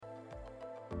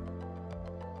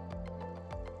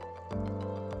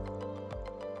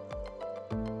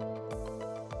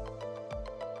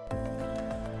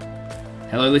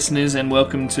Hello listeners and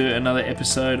welcome to another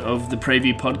episode of the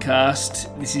Preview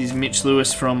Podcast. This is Mitch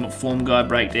Lewis from Form Guy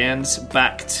Breakdowns,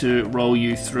 back to roll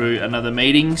you through another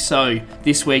meeting. So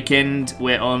this weekend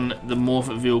we're on the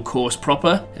Morphettville course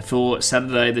proper for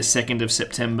Saturday the 2nd of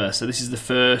September. So this is the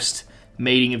first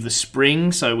meeting of the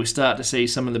spring, so we start to see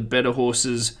some of the better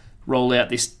horses roll out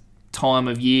this time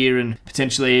of year and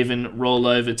potentially even roll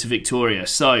over to Victoria.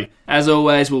 So, as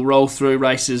always, we'll roll through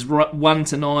races 1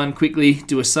 to 9 quickly,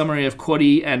 do a summary of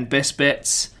quaddie and best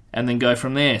bets, and then go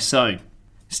from there. So,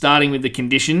 starting with the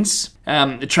conditions,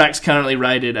 the track's currently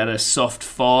rated at a soft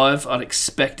 5. I'd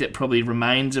expect it probably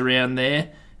remains around there.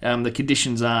 The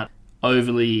conditions aren't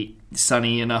overly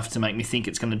sunny enough to make me think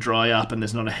it's going to dry up and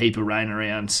there's not a heap of rain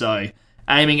around. So,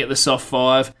 aiming at the soft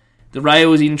 5. The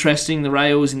rail is interesting. The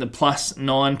rail is in the plus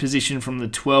 9 position from the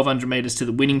 1200 metres to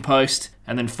the winning post,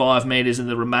 and then 5 metres in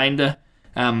the remainder.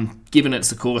 Given it's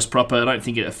the course proper, I don't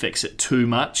think it affects it too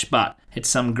much, but it's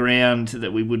some ground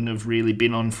that we wouldn't have really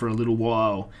been on for a little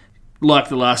while. Like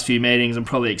the last few meetings, I'm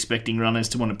probably expecting runners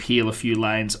to want to peel a few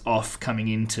lanes off coming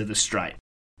into the straight.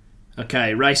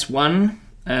 Okay, race 1.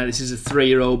 This is a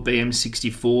 3-year-old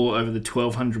BM64 over the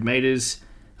 1200 metres.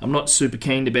 I'm not super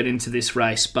keen to bet into this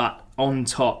race, but on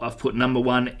top, I've put number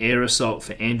 1, Air Assault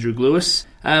for Andrew Lewis.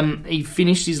 He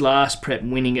finished his last prep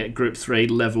winning at Group 3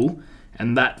 level,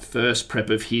 and that first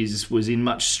prep of his was in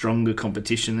much stronger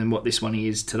competition than what this one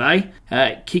is today.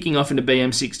 Kicking off into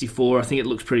BM64, I think it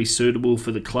looks pretty suitable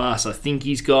for the class. I think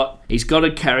he's got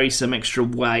to carry some extra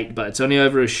weight, but it's only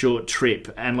over a short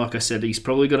trip, and like I said, he's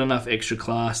probably got enough extra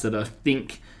class that I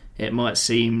think it might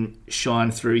see him shine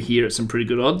through here at some pretty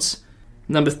good odds.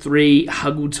 Number 3,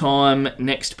 Huggle Time,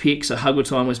 next pick. So Huggle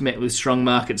Time was met with strong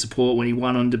market support when he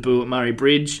won on debut at Murray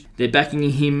Bridge. They're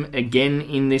backing him again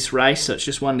in this race, so it's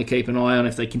just one to keep an eye on.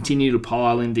 If they continue to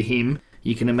pile into him,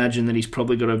 you can imagine that he's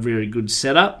probably got a very good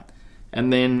setup.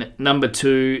 And then number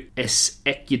 2,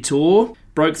 Executor,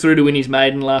 broke through to win his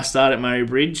maiden last start at Murray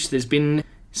Bridge. There's been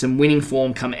some winning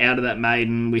form come out of that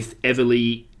maiden with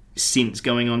Everly since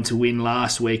going on to win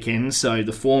last weekend, so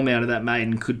the form out of that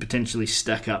maiden could potentially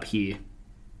stack up here.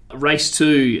 Race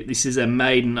 2, this is a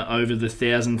maiden over the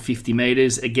 1,050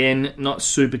 metres. Again, not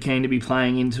super keen to be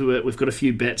playing into it. We've got a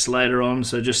few bets later on,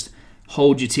 so just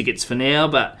hold your tickets for now.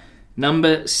 But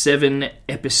number 7,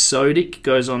 Episodic,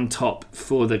 goes on top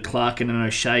for the Clarkin and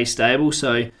O'Shea stable.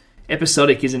 So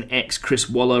Episodic is an ex-Chris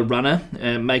Waller runner,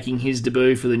 making his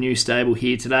debut for the new stable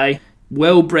here today.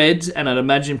 Well-bred, and I'd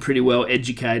imagine pretty well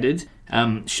educated.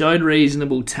 Showed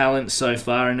reasonable talent so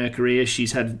far in her career.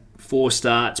 She's had 4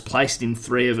 starts, placed in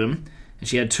 3 of them, and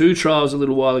she had 2 trials a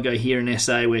little while ago here in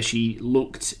SA where she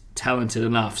looked talented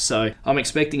enough. So I'm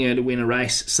expecting her to win a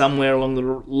race somewhere along the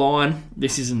line.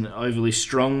 This isn't an overly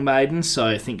strong maiden, so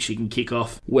I think she can kick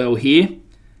off well here.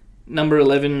 Number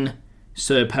 11,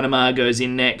 Sir Panama, goes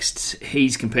in next.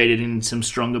 He's competed in some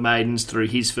stronger maidens through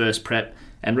his first prep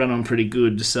and run on pretty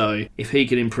good, so if he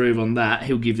can improve on that,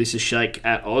 he'll give this a shake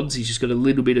at odds. He's just got a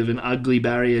little bit of an ugly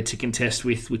barrier to contest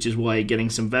with, which is why you're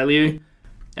getting some value.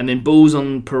 And then Bulls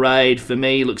on Parade, for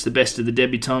me, looks the best of the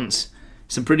debutants.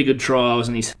 Some pretty good trials,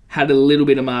 and he's had a little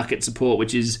bit of market support,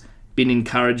 which has been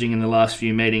encouraging in the last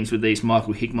few meetings with these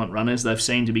Michael Hickmott runners. They've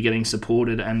seemed to be getting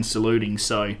supported and saluting,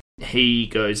 so he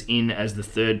goes in as the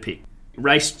 3rd pick.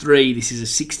 Race 3, this is a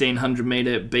 1,600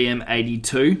 metre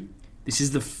BM82. This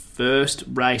is the first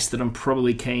race that I'm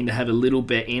probably keen to have a little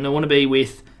bet in. I want to be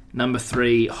with number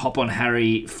 3, Hop on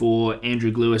Harry for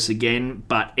Andrew Lewis again,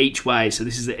 but each way. So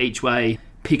this is the each way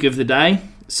pick of the day.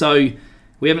 So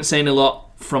we haven't seen a lot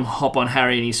from Hop on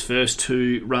Harry in his first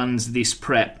 2 runs this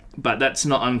prep, but that's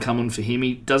not uncommon for him.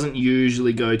 He doesn't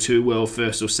usually go too well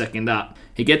first or second up.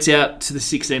 He gets out to the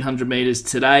 1,600 metres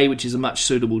today, which is a much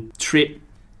suitable trip,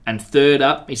 and 3rd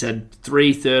up. He's had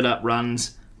 3 third up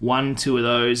runs, won 2 of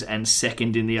those and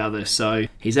 2nd in the other. So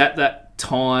he's at that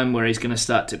time where he's going to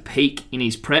start to peak in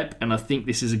his prep, and I think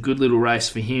this is a good little race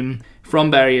for him.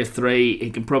 From barrier 3, he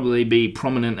can probably be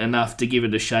prominent enough to give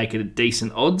it a shake at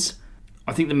decent odds.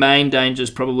 I think the main danger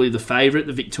is probably the favourite,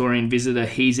 the Victorian Visitor.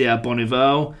 He's our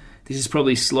Bonneval. This is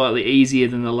probably slightly easier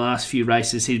than the last few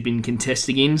races he's been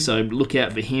contesting in, so look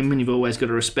out for him, and you've always got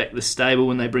to respect the stable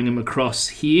when they bring him across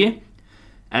here.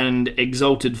 And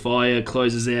Exalted Fire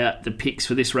closes out the picks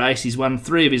for this race. He's won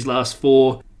 3 of his last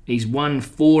 4. He's won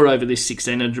 4 over this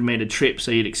 1,600 metre trip,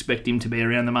 so you'd expect him to be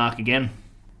around the mark again.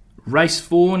 Race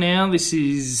 4 now. This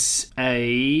is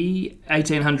a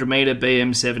 1,800 metre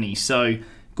BM70. So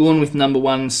going with number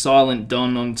 1, Silent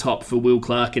Don on top for Will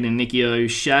Clarkin and Nicky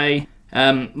O'Shea.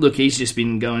 Look, he's just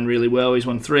been going really well. He's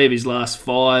won 3 of his last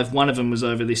 5. One of them was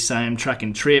over this same track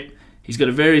and trip. He's got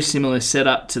a very similar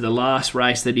setup to the last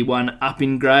race that he won up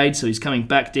in grade, so he's coming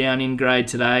back down in grade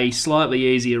today. Slightly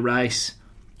easier race.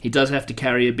 He does have to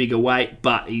carry a bigger weight,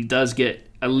 but he does get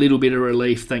a little bit of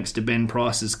relief thanks to Ben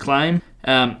Price's claim.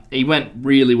 He went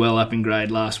really well up in grade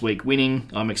last week, winning.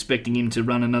 I'm expecting him to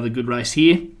run another good race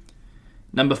here.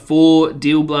 Number 4,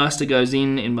 Deal Blaster goes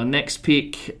in my next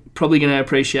pick. Probably going to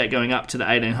appreciate going up to the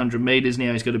 1800 metres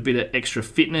now. He's got a bit of extra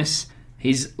fitness.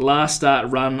 His last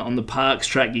start run on the Parks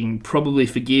track, you can probably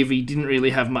forgive. He didn't really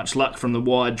have much luck from the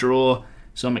wide draw,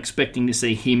 so I'm expecting to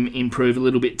see him improve a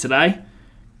little bit today.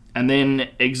 And then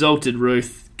Exalted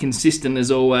Ruth, consistent as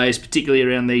always, particularly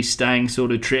around these staying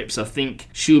sort of trips. I think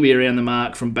she'll be around the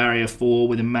mark from barrier 4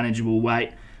 with a manageable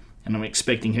weight, and I'm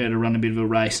expecting her to run a bit of a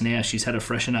race now. She's had to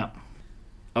freshen up.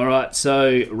 Alright,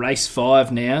 so race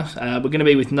 5 now. We're going to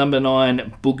be with number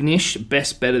 9, Bugnish,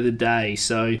 best bet of the day.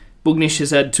 So Bugnish has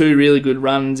had 2 really good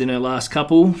runs in her last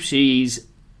couple. She's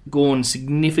gone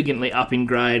significantly up in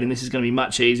grade, and this is going to be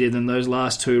much easier than those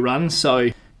last 2 runs. So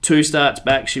 2 starts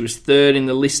back, she was 3rd in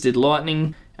the listed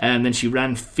Lightning, and then she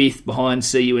ran 5th behind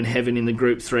See You in Heaven in the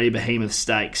Group 3 Behemoth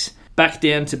Stakes. Back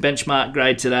down to benchmark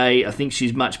grade today. I think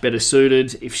she's much better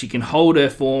suited. If she can hold her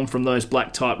form from those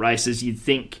black type races, you'd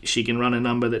think she can run a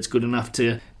number that's good enough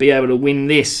to be able to win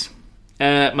this.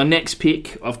 My next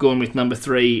pick, I've gone with number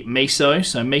 3, Miso.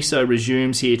 So Miso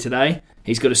resumes here today.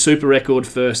 He's got a super record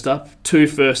first up, 2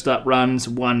 first up runs,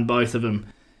 won both of them.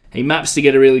 He maps to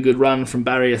get a really good run from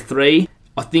barrier 3.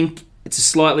 I think it's a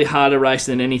slightly harder race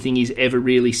than anything he's ever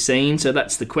really seen, so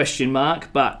that's the question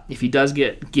mark. But if he does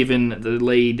get given the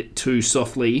lead too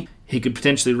softly, he could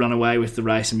potentially run away with the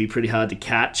race and be pretty hard to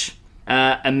catch.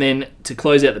 And then to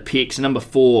close out the picks, number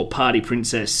 4, Party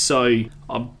Princess. So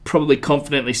I'll probably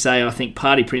confidently say I think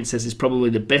Party Princess is probably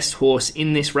the best horse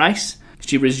in this race.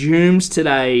 She resumes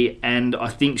today, and I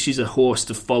think she's a horse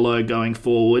to follow going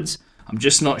forwards. I'm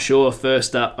just not sure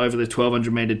first up over the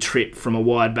 1200 metre trip from a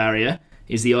wide barrier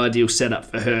is the ideal setup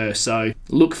for her. So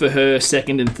look for her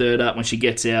 2nd and 3rd up when she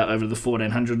gets out over the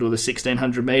 1400 or the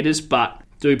 1600 metres, but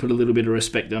do put a little bit of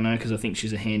respect on her because I think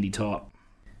she's a handy type.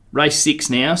 Race 6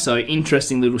 now, so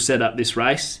interesting little setup this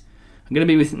race. I'm going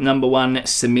to be with number 1,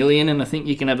 Semillion, and I think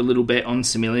you can have a little bet on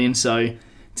Semillion. So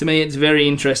to me, it's very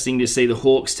interesting to see the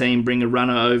Hawks team bring a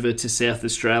runner over to South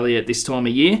Australia at this time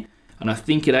of year, and I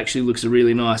think it actually looks a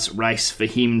really nice race for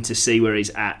him to see where he's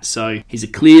at. So he's a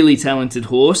clearly talented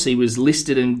horse. He was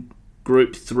listed in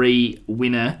Group 3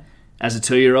 winner as a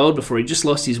 2-year-old before he just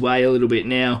lost his way a little bit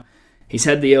now. He's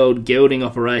had the old gelding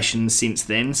operation since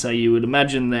then, so you would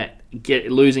imagine that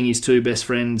losing his 2 best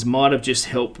friends might have just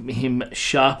helped him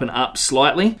sharpen up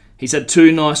slightly. He's had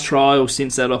 2 nice trials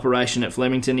since that operation at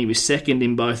Flemington. He was 2nd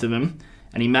in both of them,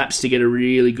 and he maps to get a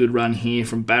really good run here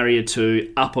from barrier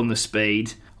 2 up on the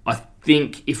speed. I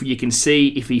think if you can see,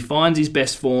 if he finds his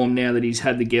best form now that he's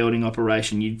had the gelding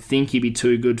operation, you'd think he'd be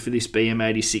too good for this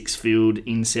BM86 field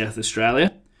in South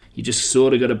Australia. You just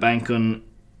sort of got to bank on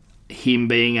him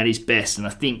being at his best, and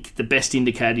I think the best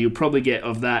indicator you'll probably get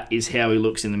of that is how he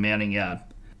looks in the mounting yard.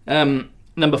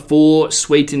 Number 4,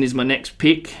 Sweeten is my next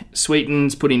pick.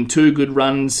 Sweeten's put in 2 good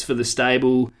runs for the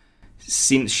stable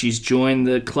since she's joined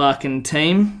the Clarkin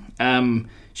team.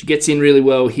 She gets in really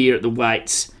well here at the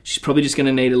weights. She's probably just going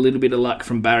to need a little bit of luck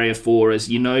from barrier 4, as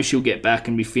you know she'll get back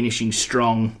and be finishing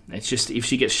strong. It's just if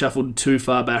she gets shuffled too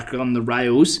far back on the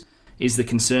rails is the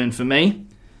concern for me.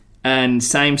 And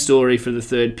same story for the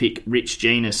 3rd pick, Rich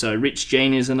Gina. So Rich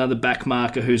Gina is another back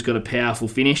marker who's got a powerful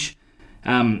finish.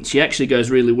 She actually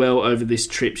goes really well over this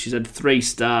trip. She's had 3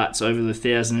 starts over the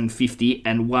 1050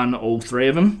 and won all 3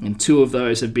 of them, and 2 of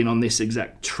those have been on this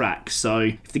exact track. So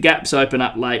if the gaps open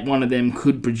up late, one of them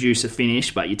could produce a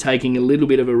finish, but you're taking a little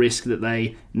bit of a risk that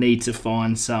they need to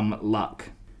find some luck.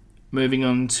 Moving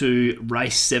on to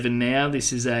race 7 now.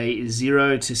 This is a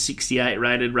 0 to 68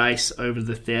 rated race over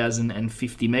the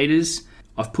 1050 metres.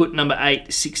 I've put number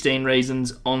 8, 16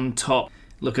 Reasons, on top.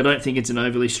 Look, I don't think it's an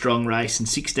overly strong race, and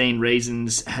 16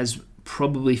 Reasons has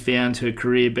probably found her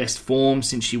career best form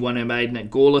since she won her maiden at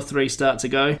Gawler 3 starts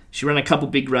ago. She ran a couple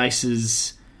big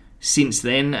races since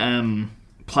then,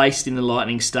 placed in the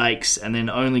Lightning Stakes, and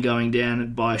then only going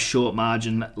down by a short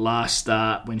margin last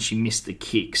start when she missed the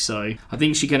kick. So I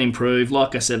think she can improve.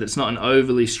 Like I said, it's not an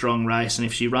overly strong race, and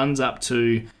if she runs up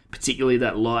to particularly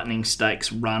that Lightning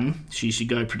Stakes run, she should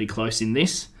go pretty close in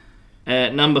this.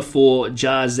 Number 4,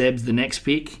 Jar Zeb's the next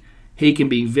pick. He can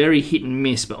be very hit and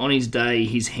miss, but on his day,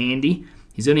 he's handy.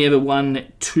 He's only ever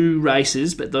won 2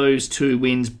 races, but those 2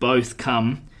 wins both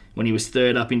come when he was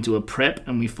third up into a prep,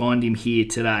 and we find him here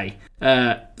today.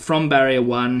 From barrier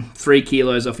 1, 3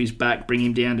 kilos off his back, bring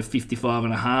him down to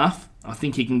 55.5. I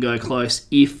think he can go close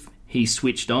if he's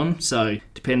switched on, so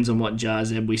depends on what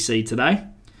Jarzeb we see today.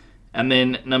 And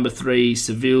then number 3,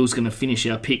 Seville's going to finish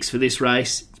our picks for this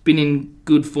race. He's been in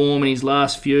good form in his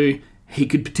last few. He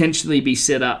could potentially be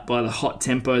set up by the hot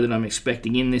tempo that I'm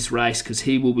expecting in this race, because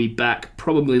he will be back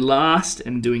probably last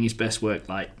and doing his best work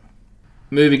late.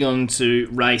 Moving on to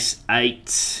race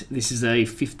 8. This is a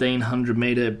 1500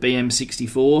 metre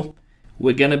BM64.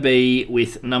 We're going to be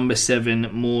with number 7,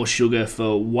 More Sugar,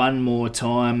 for one more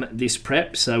time this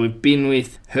prep. So we've been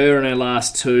with her in her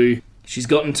last 2. She's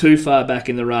gotten too far back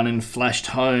in the run and flashed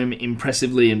home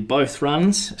impressively in both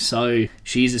runs. So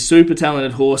she's a super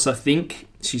talented horse, I think.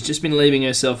 She's just been leaving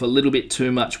herself a little bit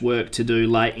too much work to do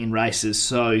late in races.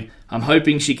 So I'm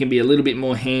hoping she can be a little bit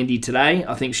more handy today.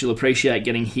 I think she'll appreciate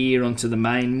getting here onto the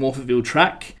main Morphettville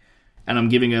track. And I'm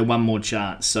giving her one more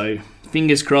chance. So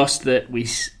fingers crossed that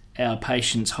our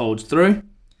patience holds through.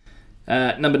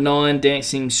 Number 9,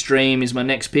 Dancing Stream, is my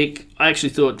next pick. I actually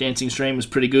thought Dancing Stream was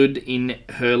pretty good in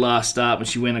her last start when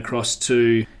she went across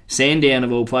to Sandown,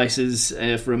 of all places,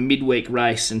 for a midweek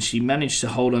race, and she managed to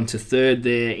hold on to third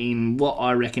there in what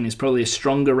I reckon is probably a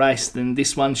stronger race than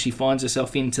this one she finds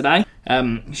herself in today.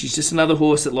 She's just another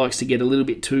horse that likes to get a little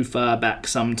bit too far back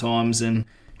sometimes and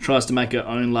tries to make her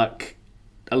own luck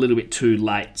a little bit too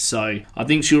late. So I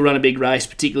think she'll run a big race,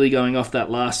 particularly going off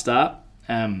that last start.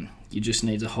 You just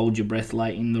need to hold your breath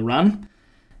late in the run.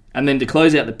 And then to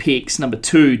close out the picks, number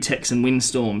 2, Texan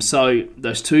Windstorm. So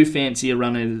those 2 fancier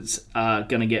runners are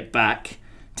going to get back.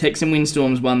 Texan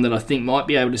Windstorm's one that I think might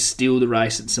be able to steal the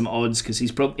race at some odds, because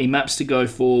he maps to go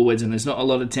forwards and there's not a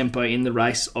lot of tempo in the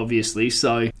race, obviously.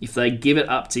 So if they give it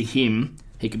up to him,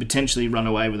 he could potentially run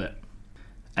away with it.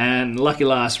 And lucky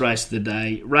last race of the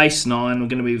day, race 9, we're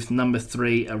going to be with number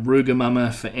 3, Aruga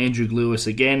Mama, for Andrew Lewis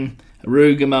again.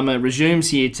 Aruga Mama resumes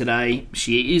here today.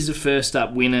 She is a first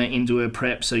up winner into her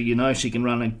prep, so you know she can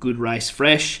run a good race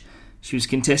fresh. She was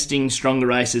contesting stronger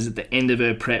races at the end of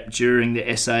her prep during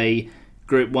the SA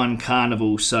Group 1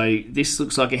 Carnival, so this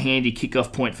looks like a handy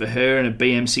kickoff point for her in a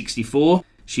BM64.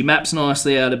 She maps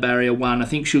nicely out of barrier 1. I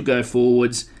think she'll go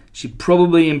forwards. She'd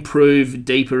probably improve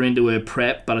deeper into her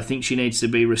prep, but I think she needs to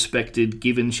be respected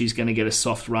given she's going to get a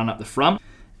soft run up the front.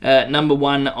 Number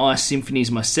 1, Ice Symphony,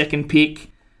 is my second pick.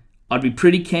 I'd be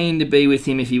pretty keen to be with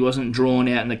him if he wasn't drawn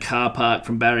out in the car park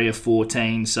from barrier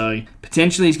 14, so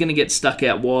potentially he's going to get stuck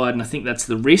out wide, and I think that's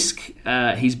the risk.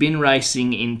 He's been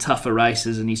racing in tougher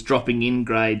races and he's dropping in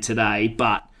grade today,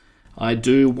 but I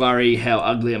do worry how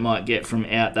ugly it might get from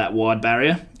out that wide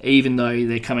barrier. Even though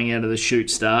they're coming out of the chute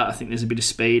start, I think there's a bit of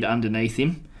speed underneath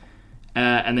him.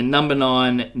 And then number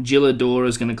 9, Gilladora,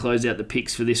 is going to close out the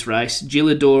picks for this race.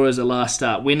 Gilladora is a last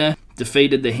start winner.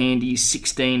 Defeated the handy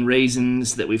 16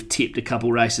 Reasons that we've tipped a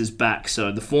couple races back.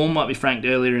 So the form might be franked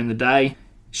earlier in the day.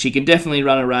 She can definitely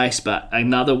run a race, but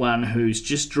another one who's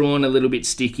just drawn a little bit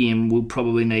sticky and will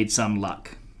probably need some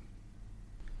luck.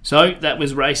 So that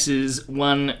was races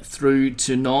 1 through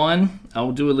to 9.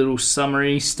 I'll do a little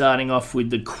summary starting off with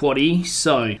the quaddie.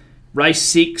 So race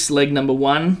 6, leg number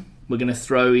 1, we're going to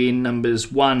throw in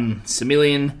numbers 1,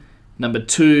 Semillion, number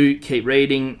 2, Keep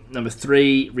Reading, number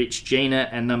 3, Rich Gina,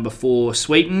 and number 4,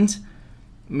 Sweetened.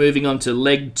 Moving on to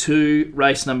leg 2,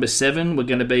 race number 7, we're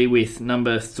going to be with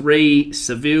number 3,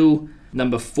 Seville,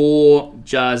 number 4,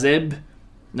 Jarzeb,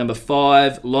 number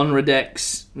 5,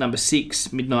 Lonradex, number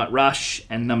 6, Midnight Rush,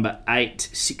 and number 8,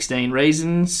 16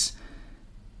 Reasons.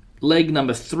 Leg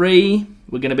number 3,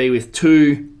 we're going to be with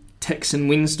 2, Texan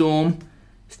Windstorm,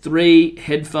 3,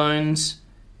 Headphones,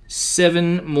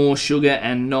 7, More Sugar,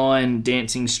 and 9,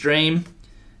 Dancing Stream.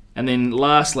 And then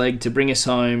last leg, to bring us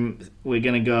home, we're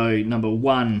going to go number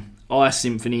 1, Ice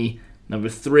Symphony, number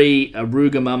 3,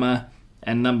 Aruga Mama,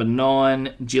 and number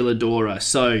 9, Gilladora.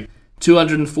 So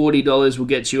 $240 will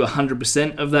get you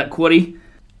 100% of that quaddie.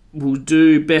 We'll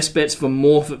do best bets for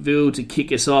Morphettville to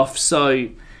kick us off. So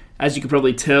as you can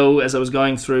probably tell, as I was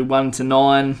going through 1 to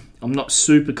 9, I'm not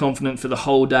super confident for the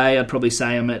whole day. I'd probably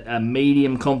say I'm at a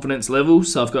medium confidence level.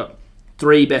 So I've got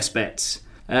 3 best bets.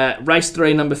 Race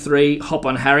 3, number 3, Hop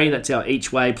on Harry. That's our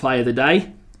each way play of the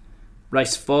day.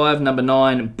 Race 5, number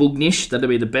 9, Bugnish. That'll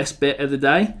be the best bet of the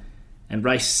day. And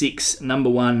race 6, number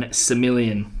 1,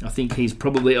 Semillion. I think he's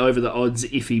probably over the odds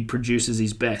if he produces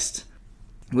his best.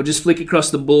 We'll just flick across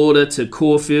the border to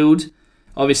Caulfield.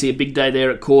 Obviously a big day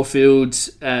there at Caulfield.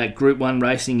 Group 1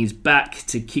 racing is back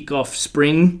to kick off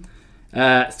spring.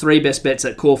 3 best bets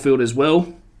at Caulfield as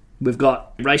well. We've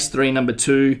got race 3, number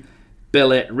 2,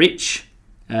 Bellet Rich.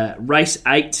 Race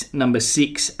 8, number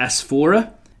 6,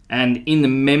 Asphora. And in the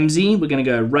Memsey, we're going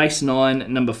to go race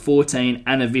 9, number 14,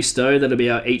 Anna Visto. That'll be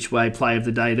our each way play of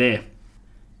the day there.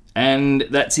 And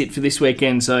that's it for this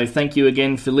weekend. So thank you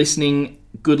again for listening.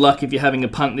 Good luck if you're having a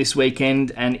punt this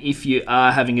weekend. And if you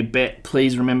are having a bet,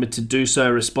 please remember to do so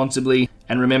responsibly.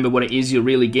 And remember what it is you're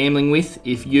really gambling with.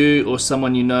 If you or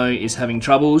someone you know is having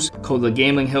troubles, call the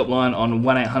gambling helpline on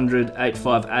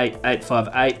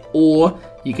 1-800-858-858, or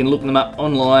you can look them up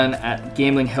online at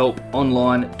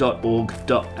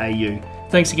gamblinghelponline.org.au.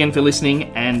 Thanks again for listening,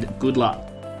 and good luck.